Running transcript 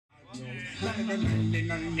Okay,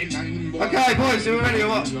 boys, are we ready or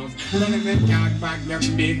what? We're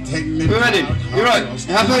ready. You right? You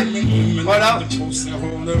happy? Right out.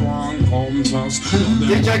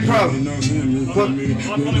 DJ Crow.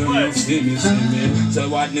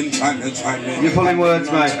 You're pulling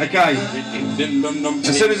words, mate. Okay.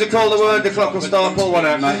 As soon as I call the word, the clock will start. Pull one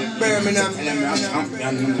out, mate.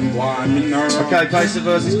 Okay, Pacer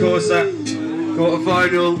versus KORSA. Quarter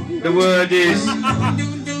final. The word is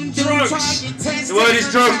drugs. The word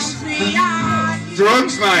is drugs.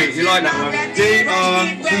 Drugs, mate. You like that one?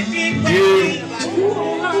 D-R-U-G-S.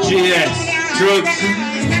 Drugs.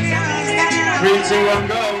 3, 2, 1,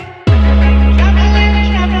 go.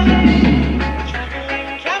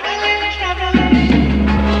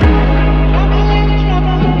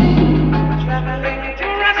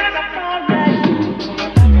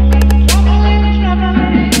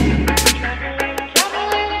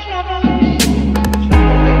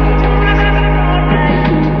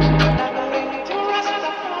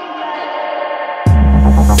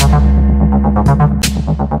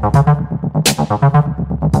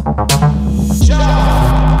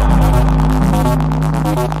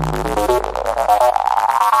 For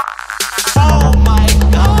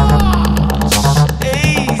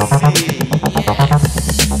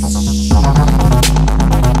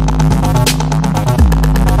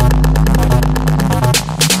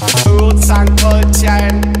roots and culture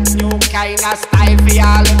and a new kind of style for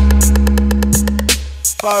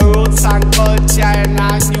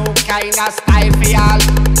y'all.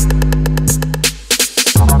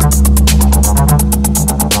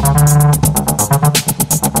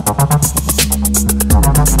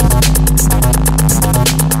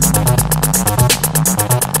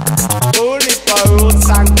 Only for roots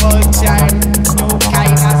and culture and new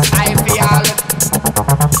kind of style for y'all.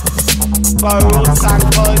 For roots and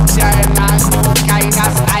culture and a new kind of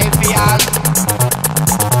style for y'all.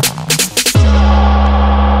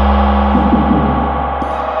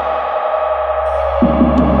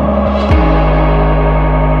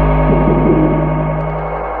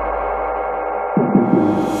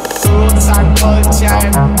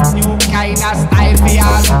 New kind of style for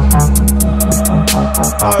y'all.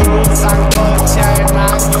 For roots and culture and a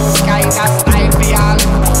new kind of style for y'all.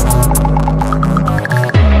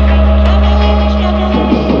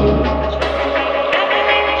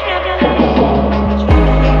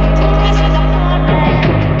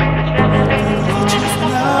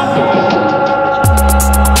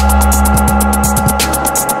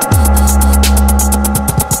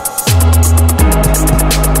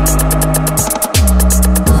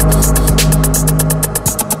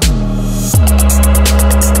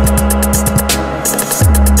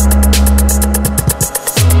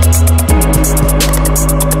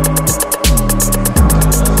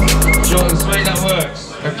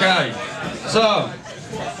 So,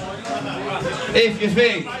 if you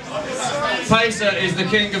think Pacer is the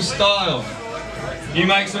king of style, you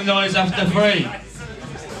make some noise after 3.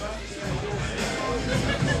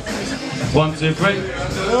 1, 2, 3.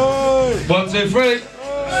 1, 2, 3.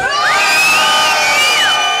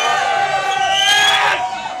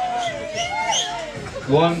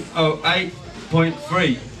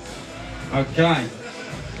 $108.3. Okay.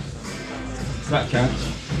 That counts.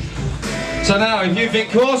 So now, if you think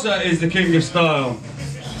KORSA is the king of style,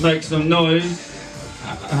 make some noise.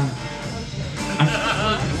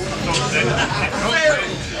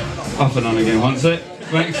 Off and on again, 1 sec.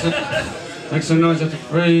 Make some noise after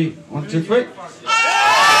 3. 1, 2, 3.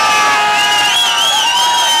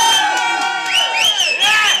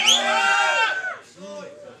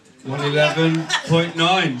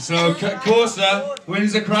 111.9. So KORSA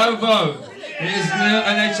wins the crowd vote. It is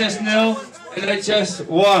NHS 0, NHS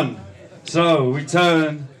 1. So we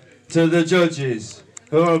turn to the judges,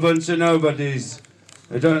 who are a bunch of nobodies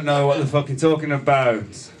who don't know what they're fucking talking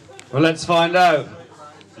about. Well, let's find out.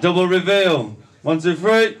 Double reveal. 1, 2,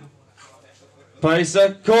 3.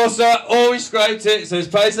 Pacer. KORSA always scraped it, so it's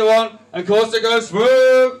Pacer 1 and KORSA goes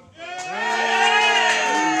through.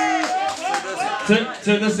 To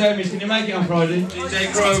the semis. Can you make it on Friday?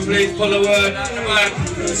 DJ Crow, please pull a word out the back.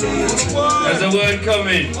 There's a word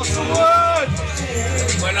coming. What's the word?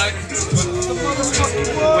 When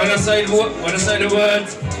I say the word,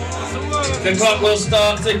 the clock will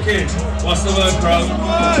start ticking. What's the word, Crow?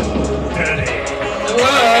 Dirty. The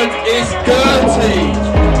word is dirty.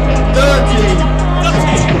 Dirty.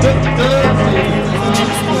 Dirty.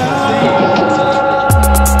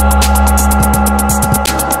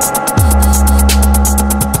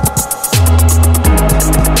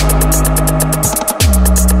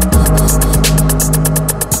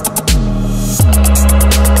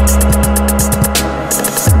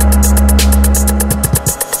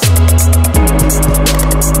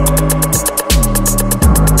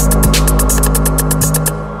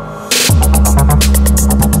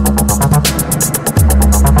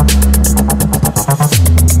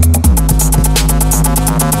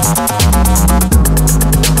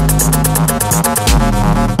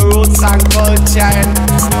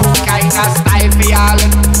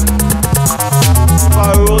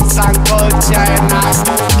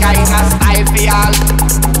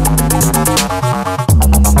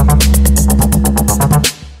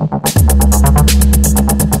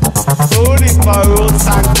 Only for roots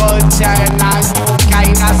and culture and a new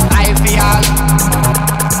kind of style for y'all.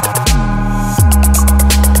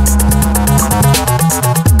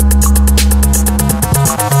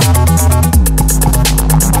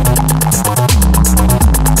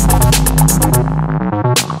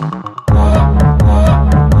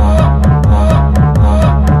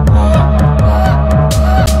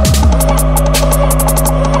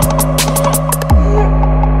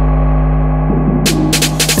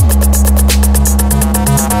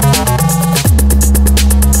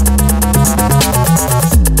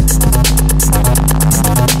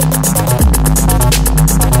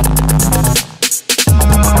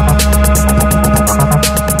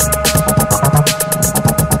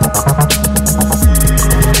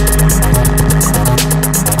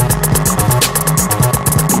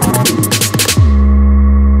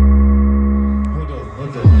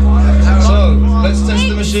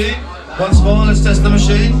 Once more, let's test the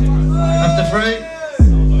machine. After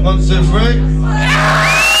 3. 1, 2, 3.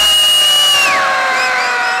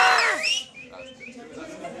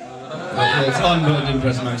 Okay, it's on, but I didn't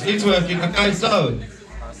press max. It's working. Okay, so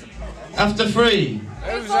after 3.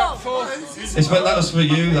 It's but that was for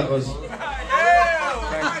you. That was.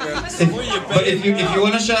 But if you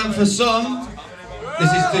want to shout for some,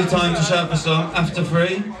 this is the time to shout for some. After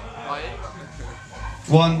 3.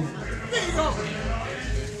 1.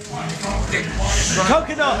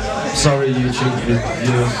 Coconut! Sorry, YouTube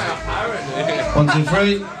viewers. 1, 2,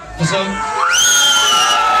 3. For some.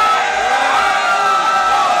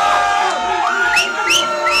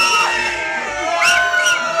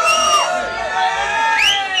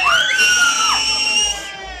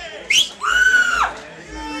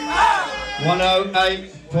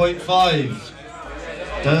 .5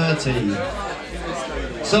 dirty.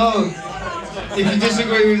 So, if you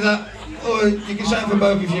disagree with that, or you can shout for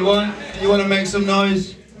both if you want. You want to make some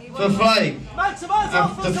noise for FLAKE.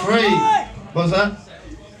 After 3. What's that?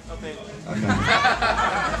 Okay.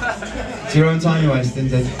 It's your own time you're wasting,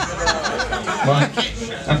 Did. Right.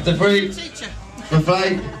 After 3 for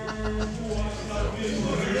FLAKE.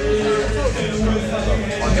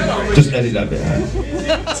 Just edit that bit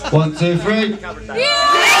out. 1, 2, 3.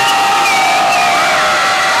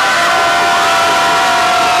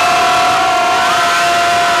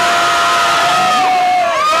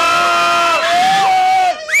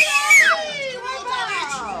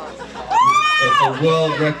 A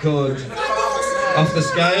world record off the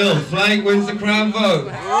scale. FLAKE wins the crowd vote.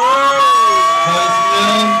 So it's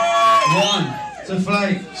 0-1 to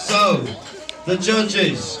FLAKE. So, the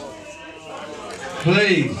judges,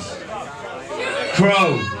 please,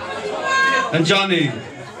 Crow and Johnny,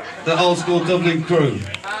 the old school Dublin crew,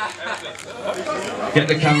 get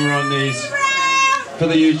the camera on these. For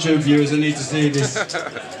the YouTube viewers, I need to see this.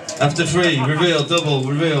 After 3, reveal, double,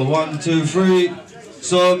 reveal. 1, 2, 3,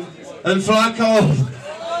 some. And Flacco.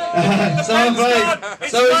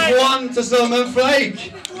 So it's 1 to some and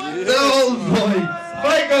FLAKE. The old boy.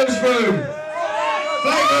 FLAKE goes through.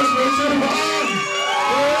 FLAKE goes through 2-1.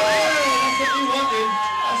 That's what you wanted.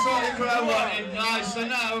 That's what the crowd wanted. Nice. So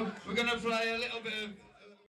now we're going to play a little bit.